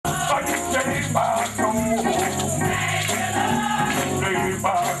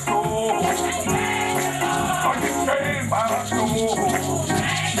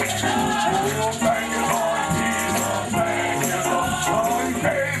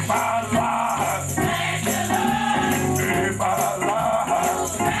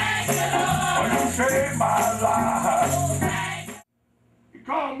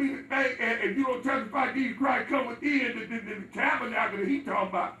God Jesus Christ come within, the tabernacle that he talking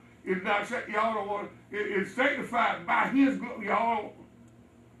about is not, y'all don't want to, it's sanctified by his glory. Y'all,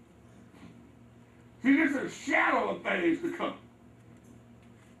 see, this is a shadow of things to come.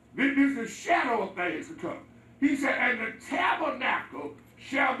 This is a shadow of things to come. He said, and the tabernacle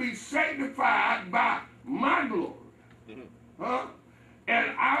shall be sanctified by my glory. Huh?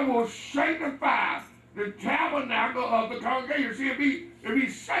 And I will sanctify the tabernacle of the congregation. See, if he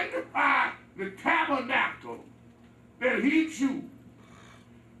sanctify the tabernacle that he chose,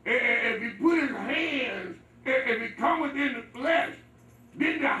 if he put his hands, if he come within the flesh,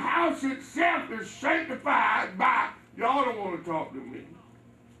 then the house itself is sanctified by, y'all don't want to talk to me.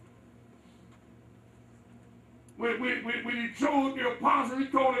 When he chose the apostles, he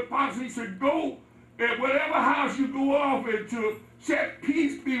told the apostles, he said, go, and whatever house you go off into, set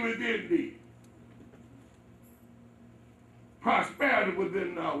peace be within thee. Prosperity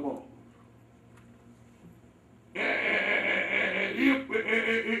within thy walls. And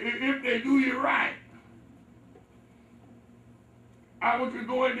if they do you right, I want you to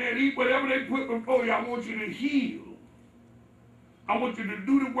go in there and eat whatever they put before you. I want you to heal. I want you to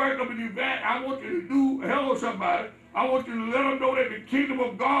do the work of an event. I want you to do, hello somebody, I want you to let them know that the kingdom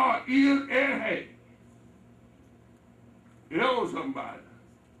of God is at hand. Hello somebody.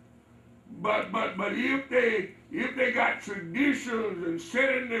 But if they got traditions and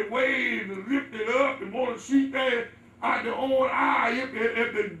set in their ways and lift it up and want to see things out their own eye, if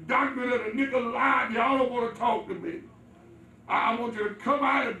the doctrine of the Nicolaites, y'all don't want to talk to me. I want you to come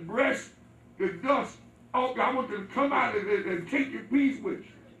out and brush the dust off. I want you to come out and take your peace with you.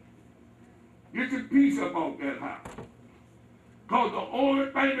 Get your peace up off that house. Because the only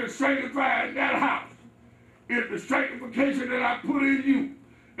thing that's sanctified in that house is the sanctification that I put in you.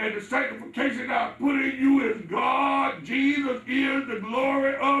 And the sanctification that I put in you is God. Jesus is the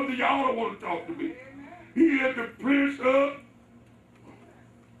glory of the, y'all don't want to talk to me. He is the Prince of,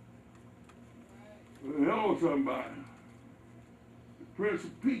 hello somebody, the Prince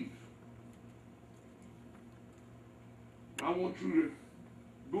of Peace. I want you to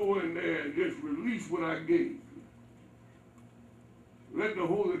go in there and just release what I gave you. Let the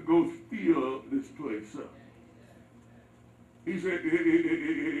Holy Ghost fill this place up. He said,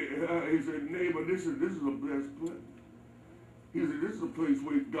 neighbor, this is a blessed place. He said, this is a place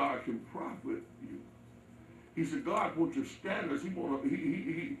where God can profit you. He said, God wants your standards.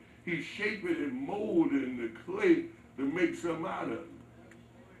 He's shaping and molding the clay to make something out of it.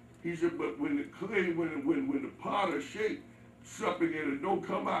 He said, but when the clay, when the potter shape something and it don't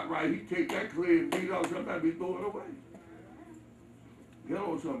come out right, he take that clay and beat out, sometimes he throw it away. You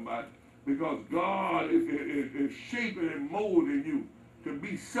know somebody? Because God is shaping and molding you to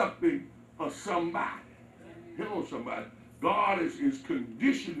be something or somebody. Hello, somebody. God is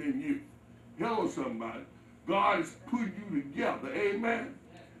conditioning you. Hello, somebody. God is putting you together. Amen.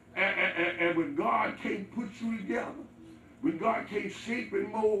 And when God can't put you together, when God can't shape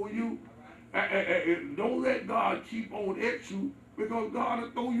and mold you, don't let God keep on at you, because God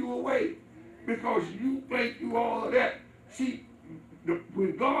will throw you away. Because you think you all of that. See,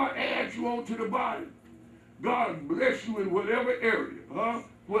 when God adds you onto the body, God bless you in whatever area,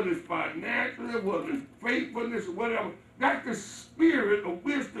 whether it's financially, whether it's faithfulness, or whatever. That's the spirit of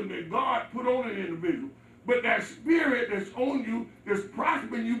wisdom that God put on an individual. But that spirit that's on you, that's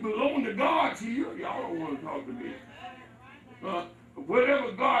prospering you, belong to God. See, y'all don't want to talk to me.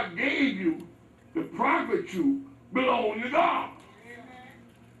 Whatever God gave you to profit you, belong to God.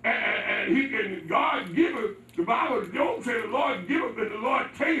 And God giveth. The Bible, Job said, the Lord giveth and the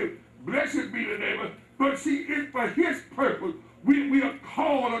Lord taketh. Blessed be the name of. But see, it's for his purpose. We are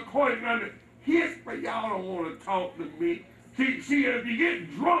called according to his, but y'all don't want to talk to me. See, if you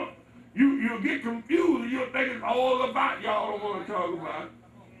get drunk, you'll get confused and you'll think it's all about y'all don't want to talk about it.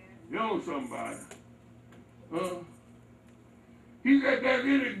 You know somebody. He said, if there's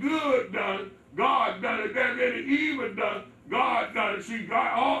any good done, God done it. If there's any evil done, God done it. See,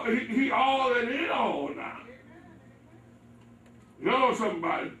 God, he all and in all now. You know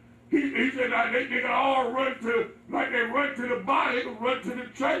somebody. He said that they can all run to, like they run to the body, they can run to the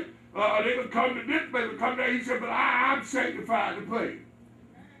church. They can come to this place, come there. He said, but I'm sanctified to play.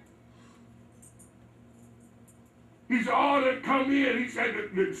 He said, all that come in, he said,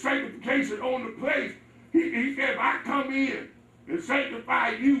 the sanctification on the place. He said, if I come in and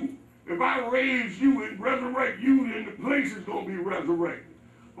sanctify you, if I raise you and resurrect you, then the place is going to be resurrected.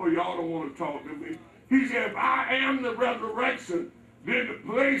 Oh, y'all don't want to talk to me. He said, if I am the resurrection, then the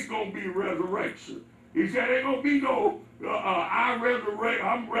place going to be resurrection. He said, ain't going to be no, I'm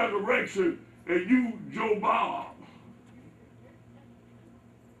resurrection, and you Joe Bob.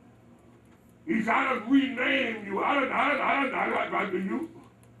 He said, I done renamed you. I do you.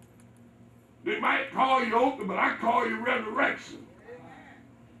 They might call you Otha, but I call you resurrection.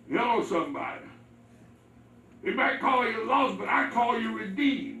 Hello, somebody. They might call you lost, but I call you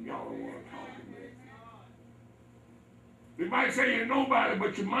redeemed. Y'all don't want to talk to me. They might say you're nobody,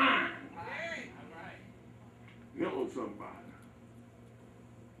 but you're mine. Hello, somebody.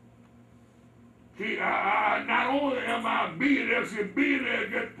 See, not only am I being there, see, being there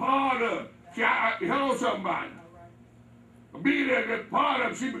is just part of. See, hello, somebody. Being there is just part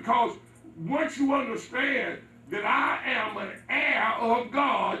of. See, because once you understand that I am an heir of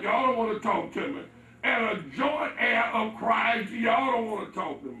God, y'all don't want to talk to me, and a joint heir of Christ, y'all don't want to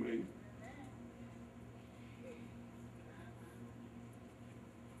talk to me.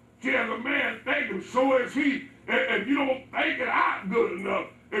 See, as a man thinketh, so is he. If you don't think it out good enough,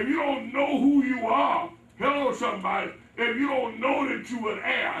 if you don't know who you are, hello, somebody, if you don't know that you're an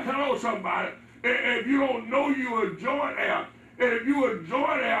heir, hello, somebody, if you don't know you're a joint heir, and if you're a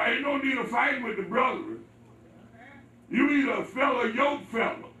joint heir, ain't no need of fighting with the brethren. You either a fellow, yoke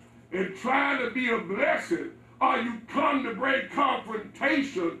fellow, and trying to be a blessing, or you come to bring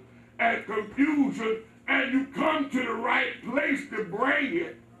confrontation and confusion, and you come to the right place to bring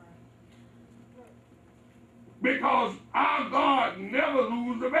it. Because our God never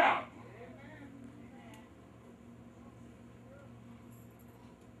loses a battle.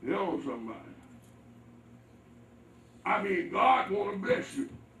 You know somebody. I mean, God want to bless you.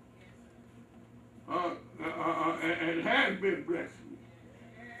 And has been blessing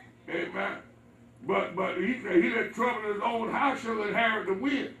you. Amen. But he said, he that trouble his own house shall inherit the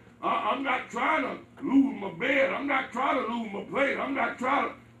wind. I'm not trying to lose my bed. I'm not trying to lose my plate. I'm not trying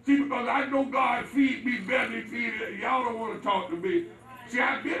to. See, because I know God feed me better than feed it. Y'all don't want to talk to me. See,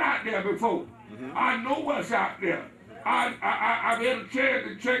 I've been out there before. I know what's out there. I've had a chance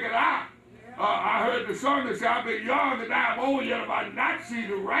to check it out. I heard the song that said, I've been young and I'm old, yet have I not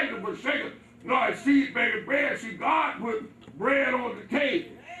seen the righteous forsaken, nor a seed begging bread. See, God put bread on the table,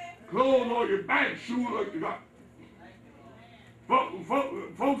 clothes on your back, shoes on your back.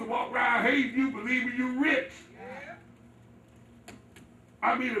 Folks walk around hating you, believing you rich.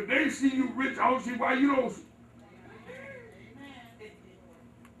 I mean, if they see you rich, I don't see why you don't.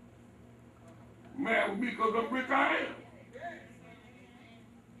 Mad with me because I'm rich, I am.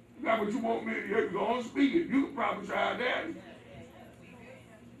 That's what you want me to go on speaking. You can prophesy that.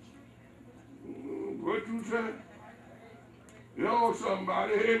 What you say? You know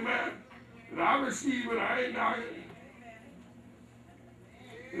somebody, amen. And I receive it, I ain't knocking.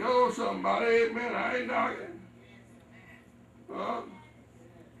 You know somebody, amen, I ain't knocking.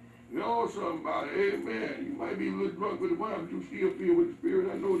 You know somebody, amen. You might be a little drunk with the wine, but you still feel with the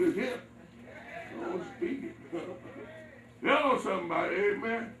Spirit. I know this him. Don't speak it. You know somebody,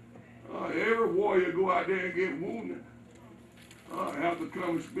 amen. Every warrior go out there and get wounded. Have to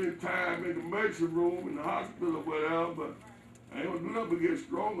come and spend time in the emergency room, in the hospital or whatever, but I ain't gonna do nothing but get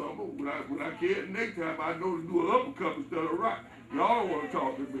stronger. When I get next time, I know to do an uppercut instead of right. Y'all don't want to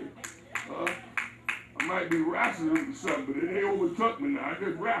talk to me. I might be wrestling with something, but it ain't overtook me now. I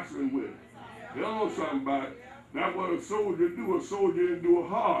just wrestling with it. You know somebody. That's what a soldier do. A soldier endure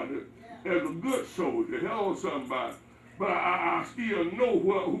hard as a good soldier. Hello, somebody. But I still know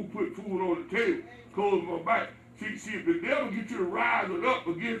who put food on the table, clothes my back. See, if the devil gets you to rise it up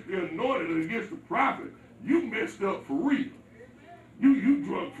against the anointed and against the prophet, you messed up for real. You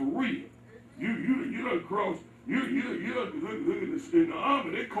drunk for real. You done crossed. You done look at this in the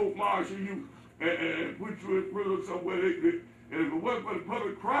army. They court martial you and put you in prison somewhere. And if it wasn't for the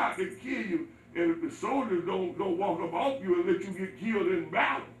public crowd, they'd kill you. And if the soldiers don't walk up off you and let you get killed in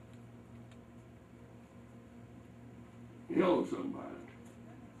battle. You know somebody.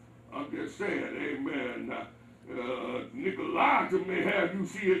 I'm just saying, amen. Nicolaiah may have you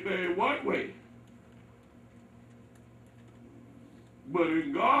see it there one way. But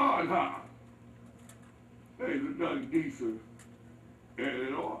in God's house, things are done decent and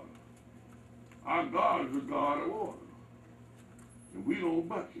in order. Our God is a God of order. And we don't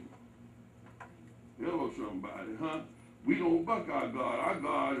buck him. You know somebody, huh? We don't buck our God. Our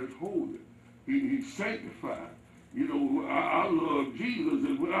God is holy. He's sanctified. You know, I love Jesus,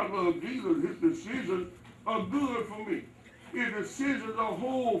 and when I love Jesus, his decisions are good for me. His decisions are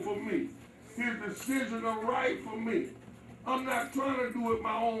whole for me. His decisions are right for me. I'm not trying to do it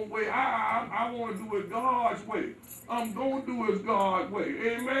my own way. I want to do it God's way. I'm going to do it God's way.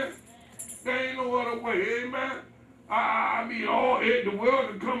 Amen? There ain't no other way. Amen? I mean, the world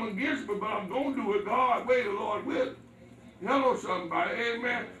can come against me, but I'm going to do it God's way. The Lord will. Hello, somebody.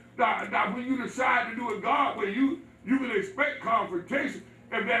 Amen? Now, when you decide to do it God's way, you can expect confrontation.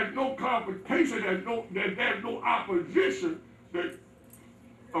 if there's no confrontation, there's no opposition, that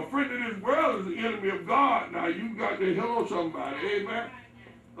a friend of this world is the enemy of God. Now you got to help somebody, amen.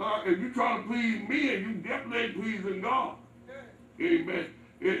 If you try to please me, and you definitely ain't pleasing God, amen.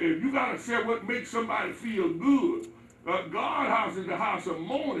 If you got to say what makes somebody feel good, God's house is the house of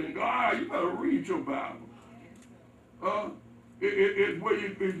mourning. God, you better read your Bible. It's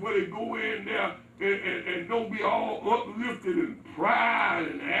where they go in there and don't be all uplifted and pride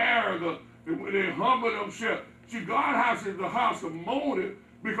and arrogant, and when they humble themselves. See, God's house is the house of mourning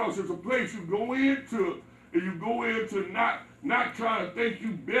because it's a place you go into, and you go into not trying to think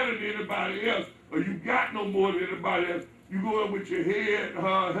you better than anybody else, or you got no more than anybody else. You go in with your head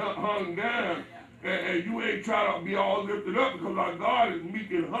hung down, and you ain't trying to be all lifted up because our God is meek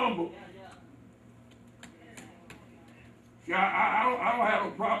and humble. See, I don't have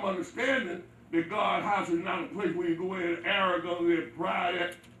no problem understanding that God's house is not a place where you go in arrogantly and pride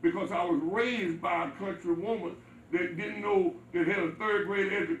at, because I was raised by a country woman that didn't know, that had a third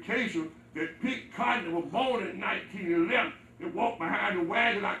grade education, that picked cotton and was born in 1911, that walked behind the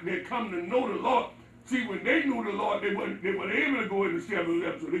wagon like they come to know the Lord. See, when they knew the Lord, they weren't able to go into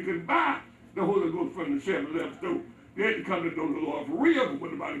 7-Eleven, so they could buy the Holy Ghost from the 7-Eleven store. They had to come to know the Lord for real, but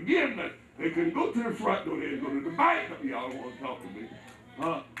when nobody gave them that, they couldn't go to the front door, they had to go to the back. Y'all don't want to talk to me.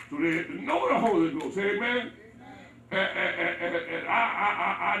 So they had to know the Holy Ghost, amen? And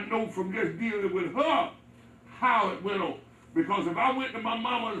I know from just dealing with her how it went on. Because if I went to my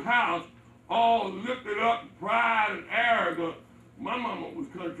mama's house all lifted up, pride and arrogant, my mama was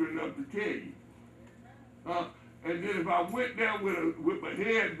country enough to tell you. And then if I went there with my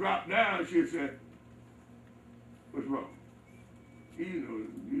head dropped down, she'd say, "What's wrong?" You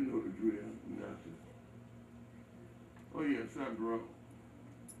know the drill. Nothing. "Oh yeah, something's wrong.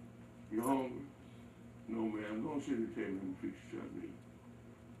 You hungry?" "No, ma'am. Go and sit at the table and fix something."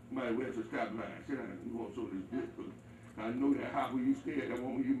 "Might well to stop by. Sit down. You want some of this good food? I know that house where you stay at, that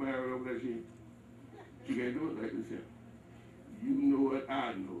woman you married over there, she can't do it like this here. You know it,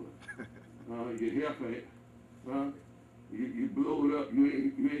 I know it. Your hair fat. You blow it up, you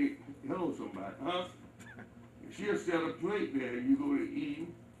ain't hello somebody, She'll set a plate there and you go to eat,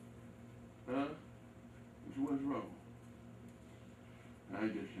 what's wrong? I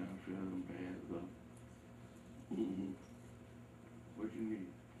just trying to fill them bags up. What you need?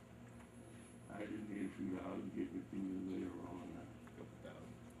 I just need a few dollars to get me through this later on now.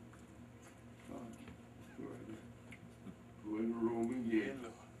 Go right there. Go in the room and get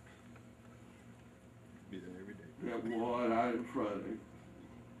it. Be there every day. That water out in front of him.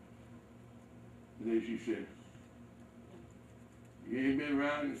 And then she said, "You ain't been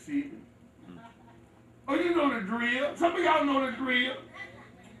around this evening?" Oh, you know the drill. Some of y'all know the drill.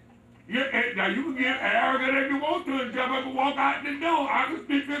 Now you can get arrogant if you want to and jump up and walk out the door. I can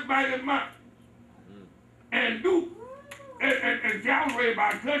speak this by his mouth. And do. And y'all was raised by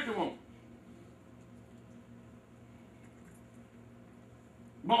a country woman.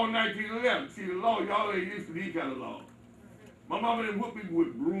 Born 1911. See, the law, y'all ain't used to these kind of laws. My mama didn't whoop people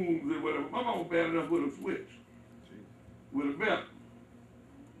with brooms and whatever. My mama was bad enough with a switch, with a belt.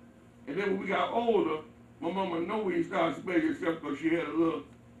 And then when we got older, my mama know when you started spanking herself because she had a little,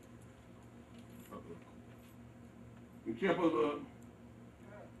 and kept her little,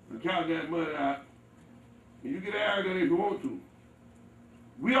 and count that money out. And you get arrogant if you want to.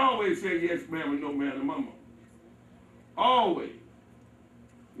 We always say yes, ma'am, and no, ma'am, to mama. Always.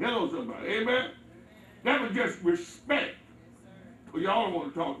 Hello, somebody. Amen? That was just respect. But y'all don't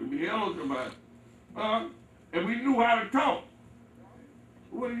want to talk to me. Hello, somebody. And we knew how to talk.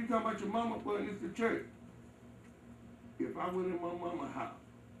 What are you talking about your mama for? And it's the church. If I went in my mama's house,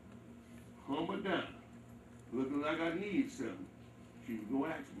 humble down, looking like I need something, she would go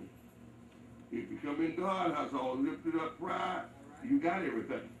ask me. If you come in God's house all lifted up pride, you got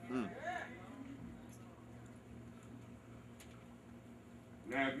everything.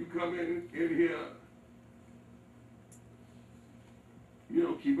 Now, if you come in here,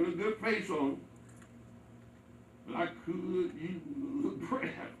 keeping a good face on, but I could use a little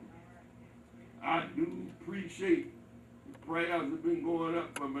prayer. I do appreciate the prayers have been going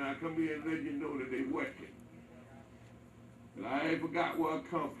up for me. I come here and let you know that they working. And I ain't forgot where I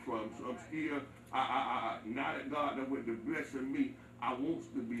come from, so I'm still, now that God done went to blessing me, I wants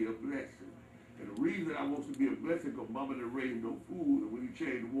to be a blessing. And the reason I wants to be a blessing because mama didn't raise no food, and when he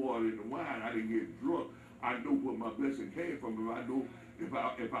changed the water into wine, I didn't get drunk. I know where my blessing came from. If I know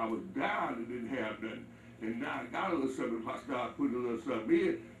if I was down and didn't have nothing, and now I got a little something, if I start putting a little something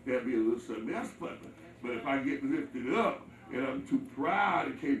in, there'll be a little something else for me. But if I get lifted up and I'm too proud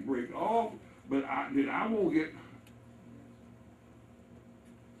and can't break off, but then I won't get.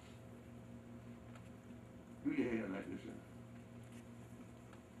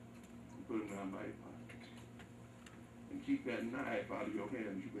 somebody. And keep that knife out of your hand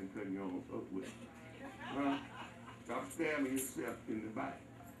that you've been cutting your own up with. Stop stabbing yourself in the back.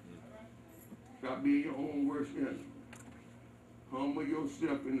 Stop being your own worst enemy. Humble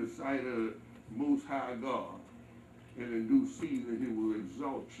yourself in the sight of the Most High God, and in due season He will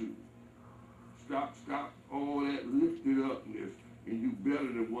exalt you. Stop all that lifted upness, and you better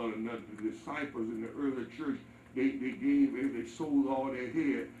than one another. The disciples in the early church, they sold all their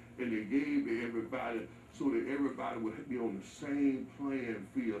head, and they gave to everybody so that everybody would be on the same playing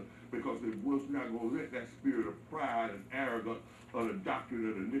field, because they was not going to let that spirit of pride and arrogance or the doctrine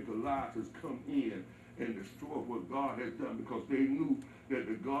of the Nicolaitans come in and destroy what God has done, because they knew that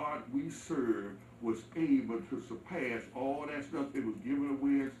the God we serve was able to surpass all that stuff that was given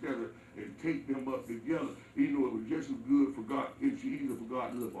away instead of, and take them up together. You know, it was just as good for God, it's easier for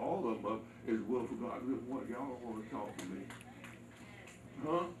God to lift all of them up as well for God to lift one. Y'all don't want to talk to me.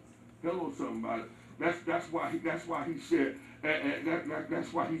 Huh? Hello, somebody. That's why he said,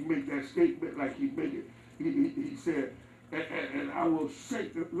 that's why he made that statement like he made it. He said, and I will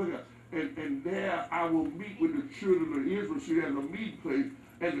shake the, look at, and there I will meet with the children of Israel. See, there's a meeting place,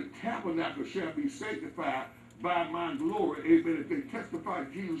 and the tabernacle shall be sanctified by my glory. Amen. If they testify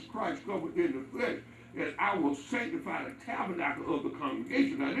Jesus Christ come within the flesh, and I will sanctify the tabernacle of the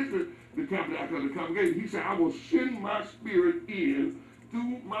congregation. Now, this is the tabernacle of the congregation. He said, I will send my spirit in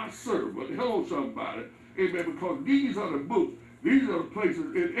through my servant. Hello, somebody. Amen. Because these are the books. These are the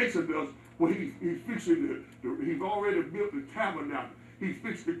places in Exodus where he's fixing he's already built the tabernacle. He's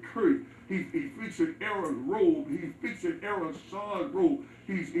fixed the curtain. He's fixing Aaron's robe. He's fixing Aaron's son's robe.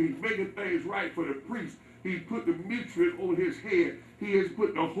 He's making things right for the priest. He put the mitzvah on his head. He has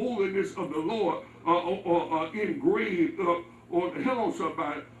put the holiness of the Lord engraved up on, hello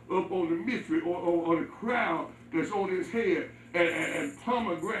somebody, up on the mitzvah or the crown that's on his head. And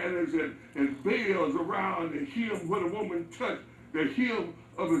pomegranates and veils around the hem where the woman touched the hem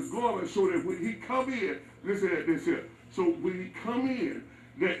of his garment, so that when he come in, listen to this here. So when he come in,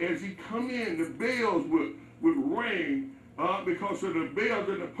 that as he come in, the bells would ring because of the bells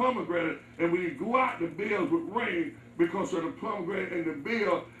and the pomegranate, and when he go out, the bells would ring because of the pomegranate and the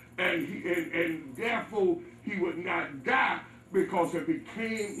bell, and therefore he would not die, because if he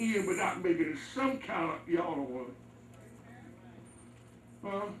came in without making some kind of, y'all don't want it.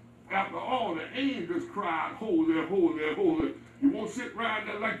 After all, the angels cried, holy, holy, holy. You won't sit around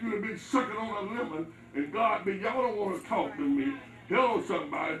there like you have been sucking on a lemon, and God, but y'all don't want to talk to me. Hello,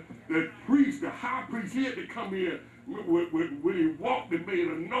 somebody. The priest, the high priest, he had to come in when he walked and made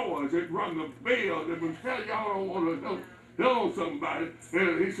a noise. It rung a bell. That would tell y'all don't want to hello, somebody.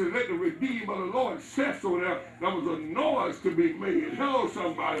 And he said, let the redeemed of the Lord say so. There was a noise to be made. Hello,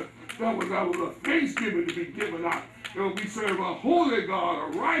 somebody. That was a thanksgiving to be given out. And we serve a holy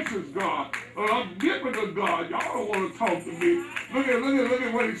God, a righteous God, an omnipotent God. Y'all don't want to talk to me. Look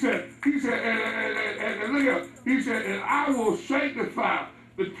at what he said. He said, and look at, he said, and I will sanctify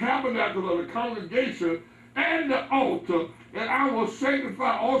the tabernacle of the congregation and the altar, and I will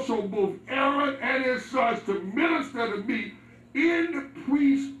sanctify also both Aaron and his sons to minister to me in the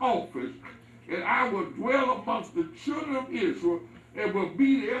priest's office, and I will dwell amongst the children of Israel and will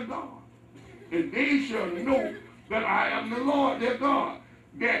be their God. And they shall know that I am the Lord their God,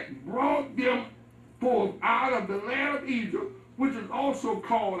 that brought them forth out of the land of Egypt, which is also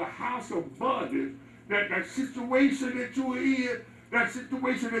called a house of bondage. That situation that you were in, that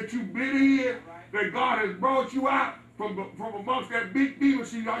situation that you've been in, that God has brought you out from amongst that big demon.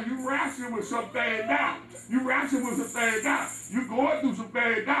 See, now you wrestling with some things now. You wrestling with some things now. You going through some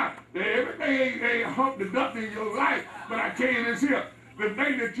things now. Everything ain't humped and dumped in your life. But I tell you this here, the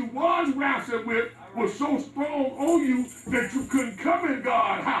thing that you was wrestling with was so strong on you that you couldn't come in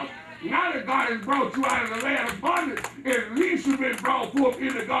God's house. Now that God has brought you out of the land of bondage, at least you've been brought forth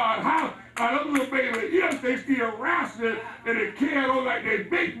into God's house. Now, them little baby, if they still wrestling and they carry on like they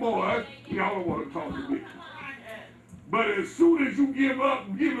big boys, y'all don't want to talk to me. But as soon as you give up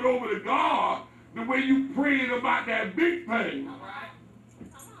and give it over to God, the way you praying about that big thing,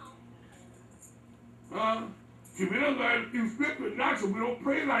 see, we don't learn a few scriptures now, so we don't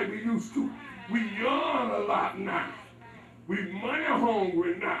pray like we used to. We yawn a lot now. We money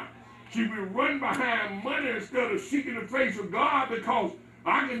hungry now. See, we run behind money instead of seeking the face of God, because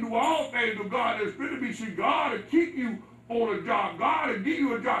I can do all things with God that's fit to be. See, God will keep you on a job. God will give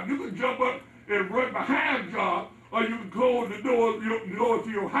you a job. You can jump up and run behind a job, or you can close the door to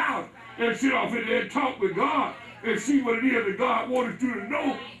your house and sit off in there and talk with God and see what it is that God wanted you to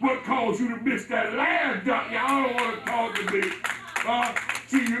know, what caused you to miss that last job. Y'all don't want to talk to me.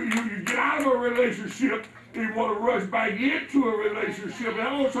 See, you get out of a relationship And you want to rush back into a relationship. And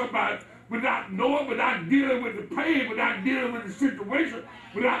I'm talking about without knowing, without dealing with the pain, without dealing with the situation,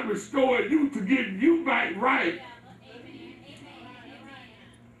 without restoring you to getting you back right.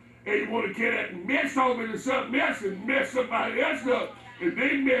 And you want to get that mess over into something else and mess somebody else up. And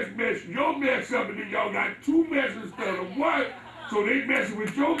they mess your mess up, and then y'all got two messes instead of one. So they messing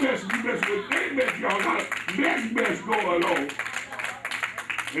with your mess, and you messing with their mess. Y'all got a mess going on.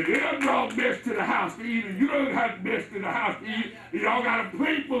 And they'll brought mess to the house to eat, and you don't have mess to the house to eat. And y'all got a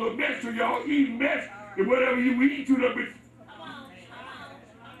plate full of mess, so y'all eat mess, and whatever you eat to them.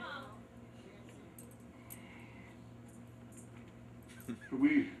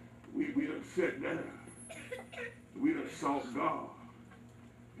 We done sat down. We done sought God.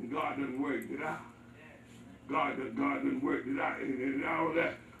 And God done worked it out. God done worked it out. And all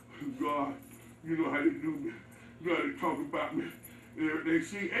that, God, you know how they do me. You know how they talk about me. They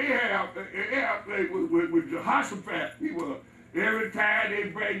see Ahab played with Jehoshaphat. He was, every time they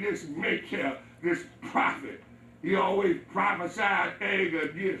bring this Micaiah, this prophet, he always prophesied anger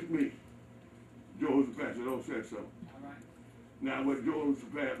against me. Jehoshaphat said, don't say so. Now, what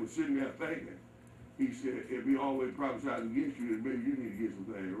Jehoshaphat was sitting there thinking, he said, if he always prophesies against you, then maybe you need to get some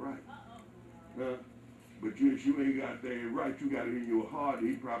things right. But you ain't got things right. You got it in your heart that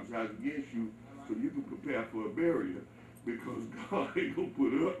he prophesies against you so you can prepare for a burial, because God ain't going to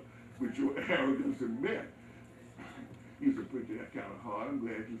put up with your arrogance and mess. You said, preacher, that kind of hard. I'm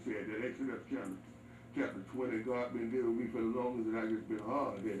glad you said that. Exodus chapter 20, God been dealing with me for the longest, and I just been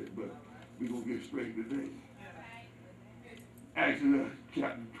hard-headed, but we're going to get straight today. Exodus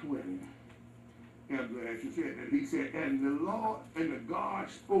chapter 20. I'm glad you said that. He said, and the Lord and the God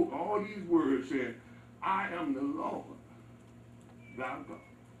spoke all these words, saying, I am the Lord, thy God,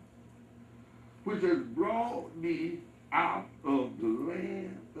 which has brought thee out of the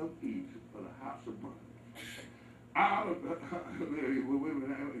land of Egypt, of the house of bondage. Out of the, wait a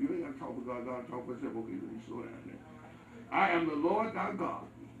minute, you ain't got to talk with God, God talk with yourself. Okay, let me slow down there. I am the Lord thy God,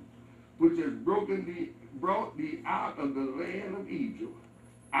 which has brought thee out of the land of Egypt,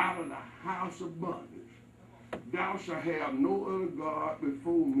 out of the house of bondage. Thou shalt have no other God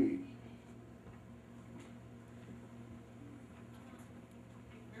before me.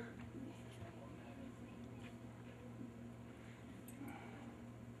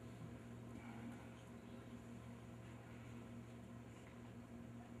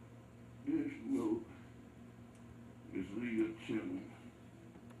 This note is legal chilling.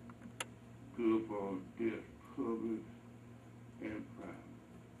 Good for death, public, and private.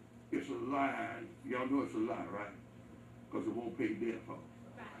 It's a lie. Y'all know it's a lie, right? Because it won't pay death off.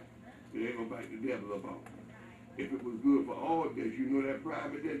 It ain't going to bite the devil up on. If it was good for all debts, you know that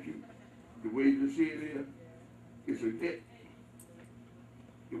private debt, the way you see it is, it's a debt.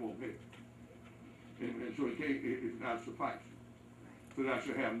 It won't pay. And so it's not sufficing. So thou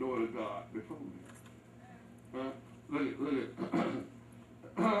shalt have no other God before me. Look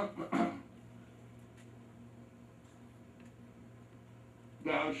at.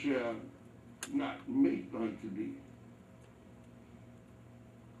 Thou shalt not make unto thee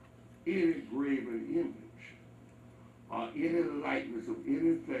any graven image or any likeness of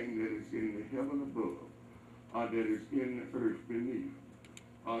anything that is in the heaven above, or that is in the earth beneath,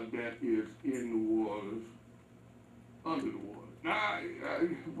 or that is in the waters under the water. Now,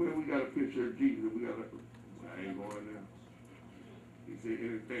 well, we got a picture of Jesus. We got I ain't going there. He said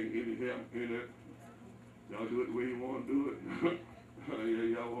anything in him, in it, y'all do it the way you want to do it.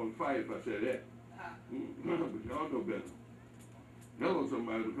 Y'all want to fight if I said that. But y'all know better. Tell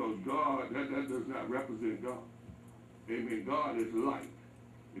somebody, because God, that does not represent God. Amen. God is light.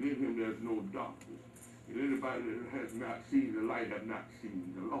 And in him there's no darkness. And anybody that has not seen the light have not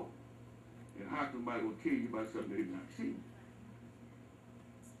seen the Lord. And how somebody will tell you about something they've not seen?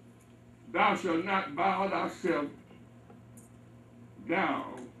 Thou shalt not bow thyself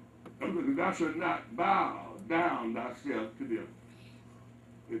down. Thou shalt not bow down thyself to them.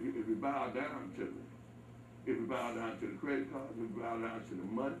 If you bow down to them, if you bow down to the credit card, if you bow down to the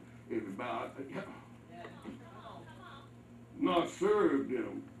money, if you bow, not serve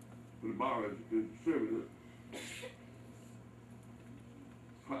them, the bar is serving them.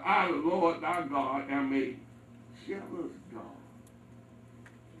 For I, the Lord thy God, am a jealous God,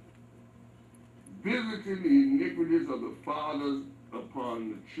 visiting the iniquities of the fathers upon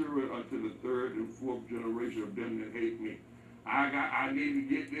the children unto the third and fourth generation of them that hate me. I need to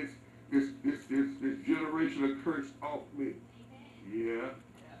get this generation of curse off me. Yeah,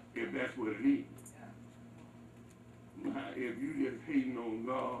 if that's what it is. Now, if you just hating on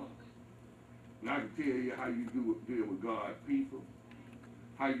God, and I can tell you how you deal with God's people,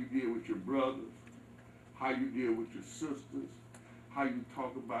 how you deal with your brothers, how you deal with your sisters, how you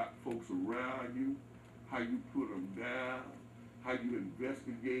talk about folks around you, how you put them down, how you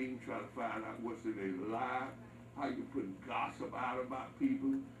investigate and try to find out what's in their life, how you put gossip out about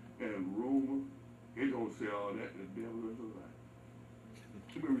people and rumor. It don't say all that. The devil is a lie.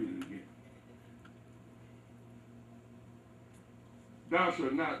 Let me read it again. Thou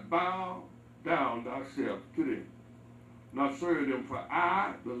shalt not bow down thyself to them, nor serve them, for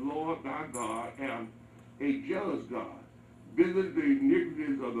I, the Lord thy God, am a jealous God, visiting the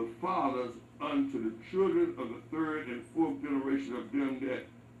iniquities of the fathers unto the children of the third and fourth generation of them that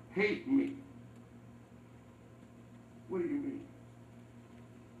hate me. What do you mean?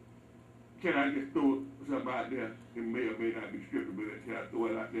 Can I just throw something out there? It may or may not be scripture, but can I throw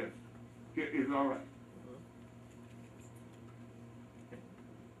it out there? Is it all right?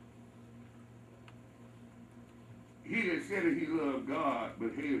 He that said that he loved God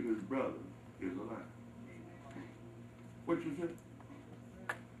but hated his brother is a lie. What you said?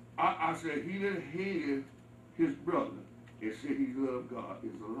 I said he that hated his brother and said he loved God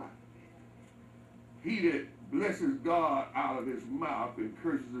is a lie. He that blesses God out of his mouth and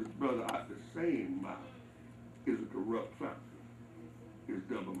curses his brother out the same mouth is a corrupt fountain. Is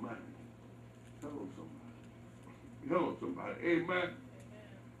double-minded. Hello, somebody. Hello, somebody. Amen.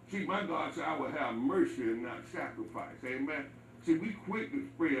 See, my God said, I will have mercy and not sacrifice. Amen. See, we quick to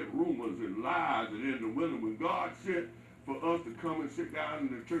spread rumors and lies and in the winter when God said for us to come and sit down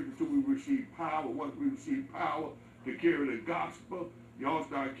in the church until we receive power. Once we receive power to carry the gospel, y'all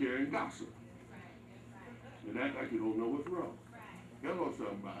start carrying gossip. And act like you don't know what's wrong. Hello,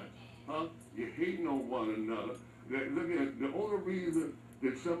 somebody. Huh? You're hating on one another. Look at the only reason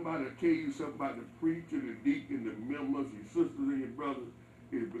that somebody tell you something about the preacher, the deacon, the members, your sisters and your brothers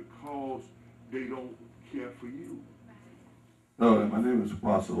is because they don't care for you. Hello, my name is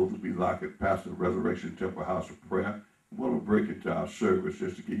Apostle Otha, Lockett, pastor of Resurrection Temple House of Prayer. I want to break into our service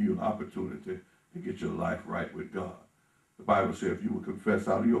just to give you an opportunity to get your life right with God. The Bible says if you will confess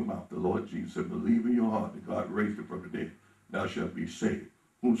out of your mouth the Lord Jesus and believe in your heart that God raised him from the dead, thou shalt be saved.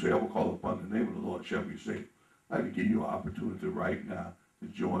 Whosoever call upon the name of the Lord shall be saved. I'd like to give you an opportunity right now to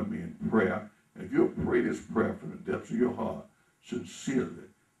join me in prayer. And if you'll pray this prayer from the depths of your heart, sincerely,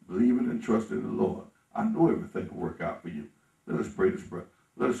 believing and trusting in the Lord, I know everything will work out for you. Let us pray this prayer.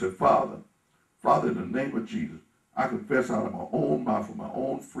 Let us say, Father, in the name of Jesus, I confess out of my own mouth, of my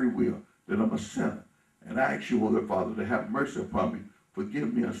own free will, that I'm a sinner. And I ask you, Holy Father, to have mercy upon me.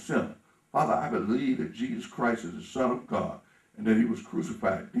 Forgive me, a sinner. Father, I believe that Jesus Christ is the Son of God and that he was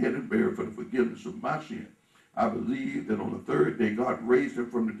crucified, dead, and buried for the forgiveness of my sin. I believe that on the third day, God raised him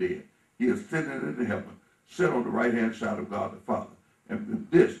from the dead. He ascended into heaven, sat on the right-hand side of God the Father. And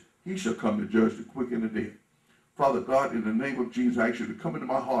with this, he shall come to judge the quick and the dead. Father God, in the name of Jesus, I ask you to come into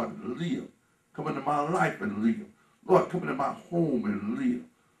my heart and live. Come into my life and live. Lord, come into my home and live.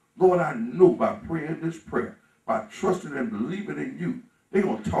 Lord, I know by praying this prayer, by trusting and believing in you, they're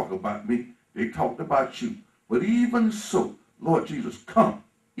going to talk about me. They talked about you. But even so, Lord Jesus, come.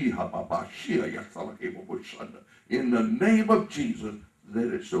 In the name of Jesus, let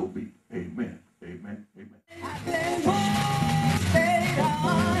it so be. Amen.